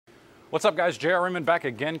What's up, guys? JR Raymond back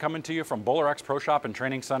again, coming to you from BowlerX Pro Shop and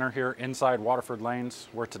Training Center here inside Waterford Lanes,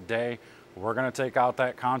 where today we're going to take out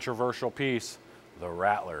that controversial piece, the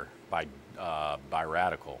Rattler by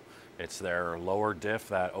Rattler. It's their lower diff,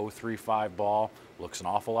 that 035 ball. Looks an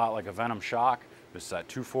awful lot like a Venom Shock. It's that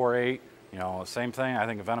 248, you know, same thing. I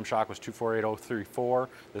think a Venom Shock was 248034.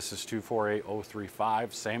 This is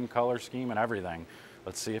 248035, same color scheme and everything.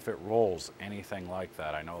 Let's see if it rolls anything like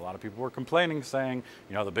that. I know a lot of people were complaining, saying,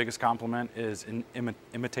 you know, the biggest compliment is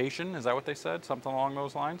imitation. Is that what they said? Something along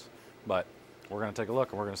those lines. But we're going to take a look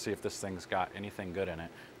and we're going to see if this thing's got anything good in it.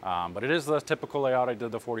 But it is the typical layout. I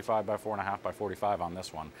did the 45 by 4.5 by 45 on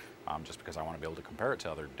this one, just because I want to be able to compare it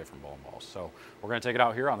to other different bowling balls. So we're going to take it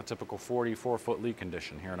out here on the typical 44-foot lead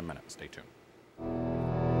condition here in a minute. Stay tuned.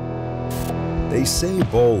 They say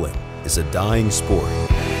bowling is a dying sport.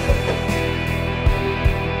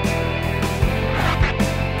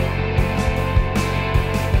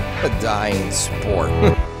 A dying sport.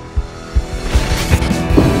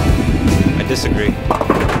 I disagree.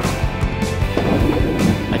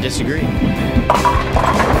 I disagree.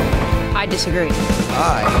 I disagree.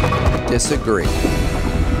 I disagree.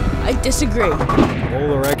 I disagree.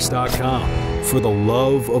 BowlerX.com for the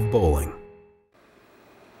love of bowling.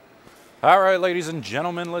 All right, ladies and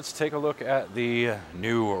gentlemen, let's take a look at the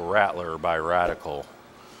new Rattler by Rattler.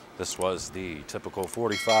 This was the typical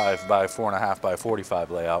 45 by 4.5 by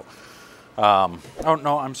 45 layout. Oh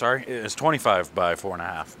no, I'm sorry. It is 25 by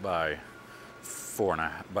 4.5 by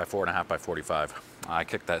 4.5 by 45. I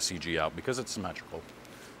kicked that CG out because it's symmetrical.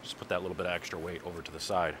 Just put that little bit of extra weight over to the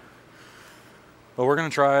side. But we're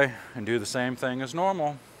going to try and do the same thing as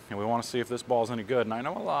normal. And we want to see if this ball is any good. And I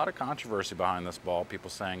know a lot of controversy behind this ball.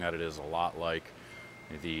 People saying that it is a lot like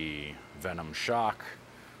the Venom Shock,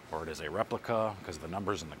 or it is a replica because of the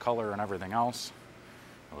numbers and the color and everything else.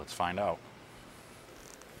 Well, let's find out.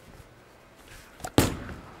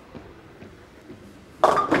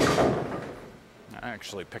 I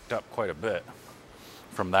actually picked up quite a bit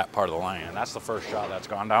from that part of the lane. And that's the first shot that's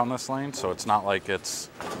gone down this lane, so it's not like it's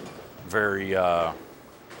very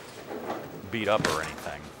beat up or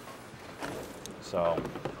anything. So I'm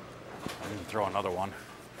gonna throw another one.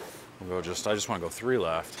 We'll go I just want to go 3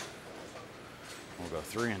 left. We'll go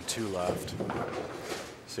 3 and 2 left.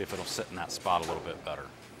 See if it'll sit in that spot a little bit better.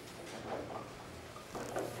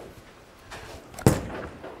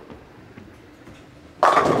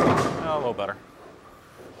 A little better.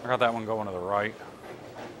 I got that one going to the right.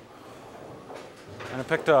 And it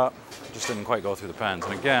picked up, just didn't quite go through the pins.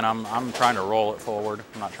 And again, I'm trying to roll it forward.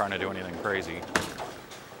 I'm not trying to do anything crazy.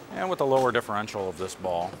 And with the lower differential of this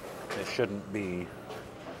ball, it shouldn't be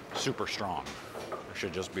super strong. It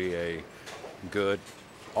should just be a good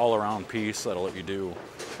all-around piece that'll let you do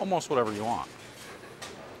almost whatever you want.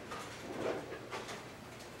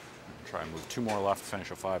 Try and move 2 more left to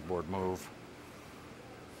finish a 5-board move.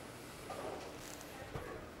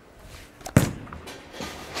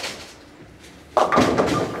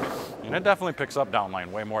 And it definitely picks up down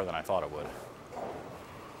lane way more than I thought it would.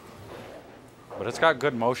 But it's got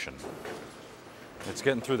good motion. It's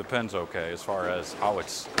getting through the pins okay as far as how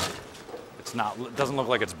it doesn't look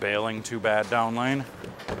like it's bailing too bad down lane.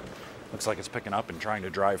 Looks like it's picking up and trying to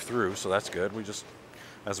drive through, so that's good.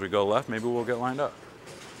 As we go left, maybe we'll get lined up.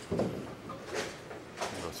 We'll go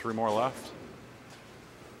 3 more left.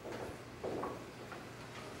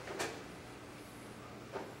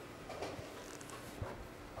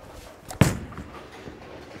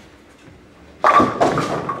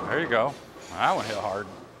 There you go. That one hit hard.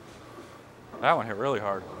 That one hit really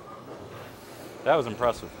hard. That was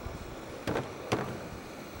impressive.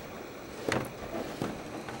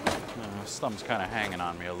 This thumb's kind of hanging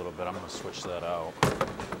on me a little bit. I'm going to switch that out.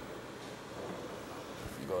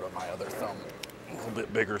 Go to my other thumb, a little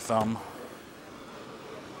bit bigger thumb,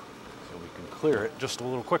 so we can clear it just a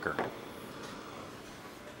little quicker.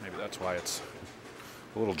 Maybe that's why it's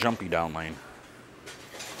a little jumpy down lane.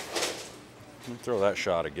 Let me throw that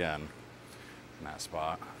shot again in that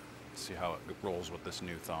spot. See how it rolls with this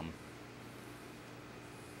new thumb.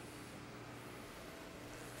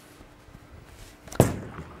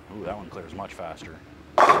 Ooh, that one clears much faster.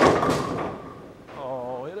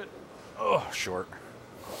 Oh, hit it. Oh, short.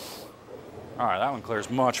 All right, that one clears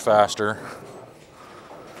much faster.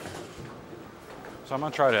 So I'm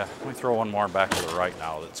gonna let me throw one more back to the right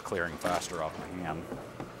now that's clearing faster off my hand.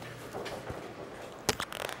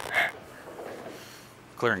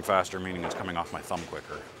 Clearing faster meaning it's coming off my thumb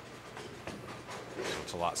quicker. So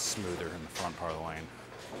it's a lot smoother in the front part of the lane.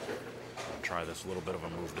 I'll try this little bit of a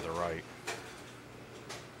move to the right.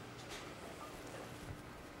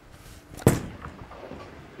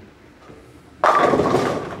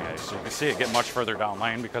 see it get much further down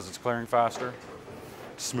lane because it's clearing faster.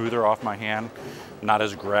 Smoother off my hand, not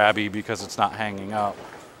as grabby because it's not hanging up.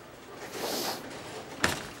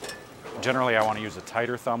 Generally, I want to use a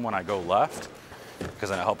tighter thumb when I go left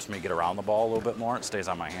because then it helps me get around the ball a little bit more. It stays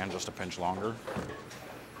on my hand just a pinch longer.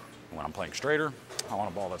 When I'm playing straighter, I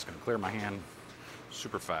want a ball that's going to clear my hand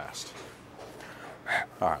super fast.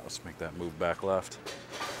 All right, let's make that move back left.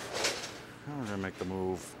 We're going to make the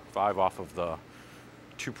move 5 off of the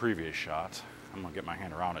 2 previous shots. I'm going to get my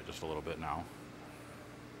hand around it just a little bit now.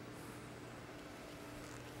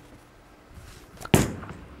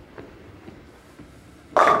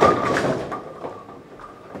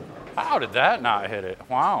 How did that not hit it?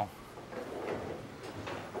 Wow.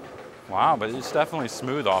 Wow, but it's definitely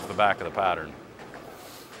smooth off the back of the pattern.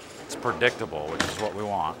 It's predictable, which is what we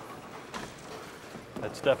want.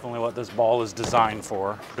 That's definitely what this ball is designed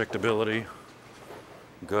for, predictability.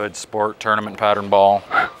 Good sport tournament pattern ball.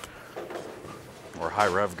 Or high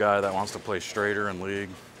rev guy that wants to play straighter in league.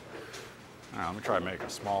 All right, let me try to make a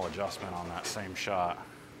small adjustment on that same shot.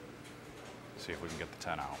 See if we can get the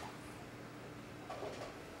 10 out.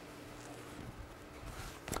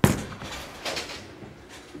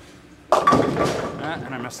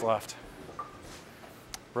 And I missed left.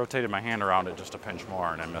 Rotated my hand around it just a pinch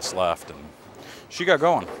more and I missed left and she got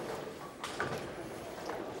going.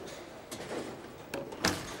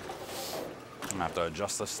 I'm gonna have to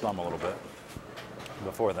adjust this thumb a little bit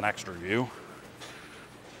before the next review.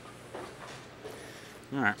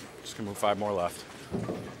 All right, just gonna move 5 more left.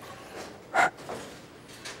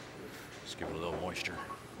 Just give it a little moisture.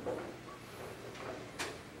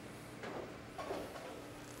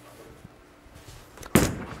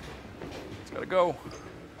 It's gotta go.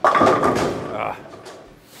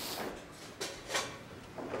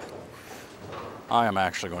 I am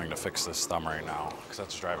actually going to fix this thumb right now because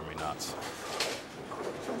that's driving me nuts.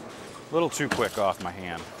 A little too quick off my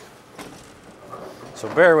hand.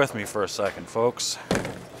 So bear with me for a second, folks.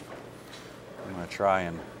 I'm gonna try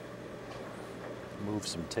and move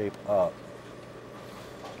some tape up.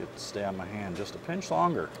 Get it to stay on my hand just a pinch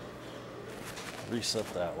longer. Reset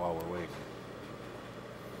that while we're waiting.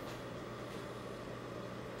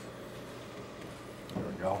 There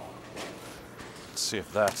we go. Let's see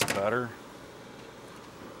if that's better.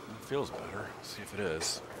 It feels better. Let's see if it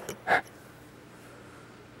is. All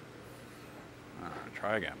right,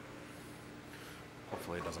 try again.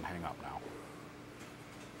 Hopefully it doesn't hang up now.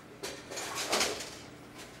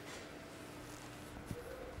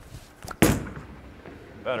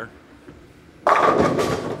 Better.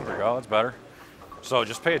 There we go, that's better. So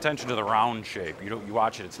just pay attention to the round shape. You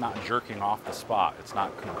watch it, it's not jerking off the spot. It's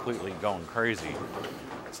not completely going crazy.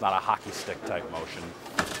 It's not a hockey stick type motion.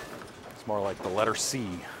 It's more like the letter C.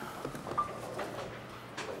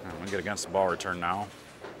 I'm gonna get against the ball return now.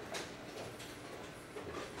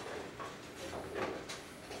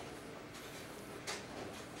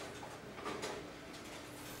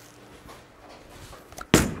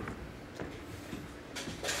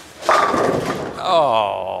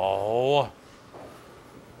 Oh,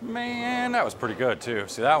 man, that was pretty good too.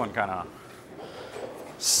 See, that one kind of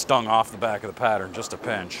stung off the back of the pattern just a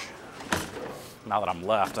pinch. Now that I'm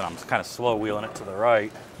left and I'm kind of slow wheeling it to the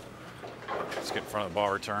right. Let's get in front of the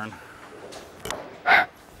ball return.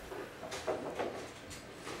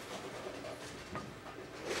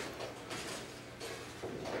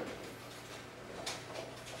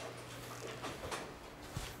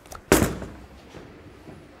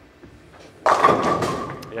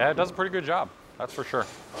 Yeah, it does a pretty good job, that's for sure.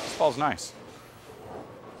 This ball's nice.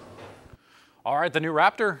 All right, the new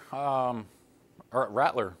Raptor, or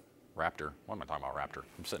Rattler. Raptor, what am I talking about, Raptor?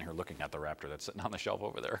 I'm sitting here looking at the Raptor that's sitting on the shelf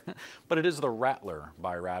over there. But it is the Rattler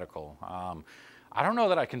by Radical. I don't know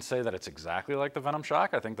that I can say that it's exactly like the Venom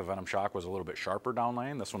Shock. I think the Venom Shock was a little bit sharper down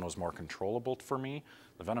lane. This one was more controllable for me.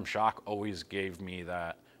 The Venom Shock always gave me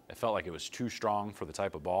that, it felt like it was too strong for the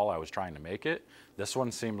type of ball I was trying to make it. This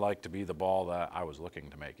one seemed like to be the ball that I was looking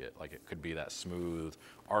to make it. Like it could be that smooth,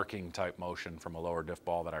 arcing type motion from a lower diff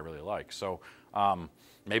ball that I really like. So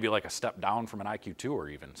maybe like a step down from an IQ Tour,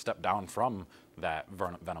 even step down from that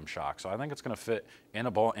Venom Shock. So I think it's going to fit in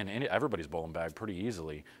a ball in everybody's bowling bag pretty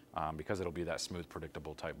easily because it'll be that smooth,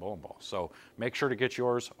 predictable type bowling ball. So make sure to get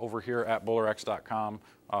yours over here at BowlerX.com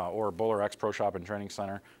or BowlerX Pro Shop and Training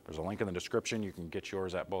Center. There's a link in the description. You can get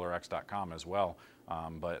yours at BowlerX.com as well.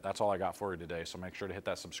 But that's all I got for you today. So make sure to hit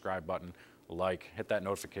that subscribe button, hit that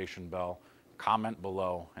notification bell, comment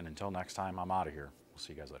below, and until next time, I'm out of here. We'll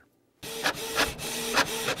see you guys later.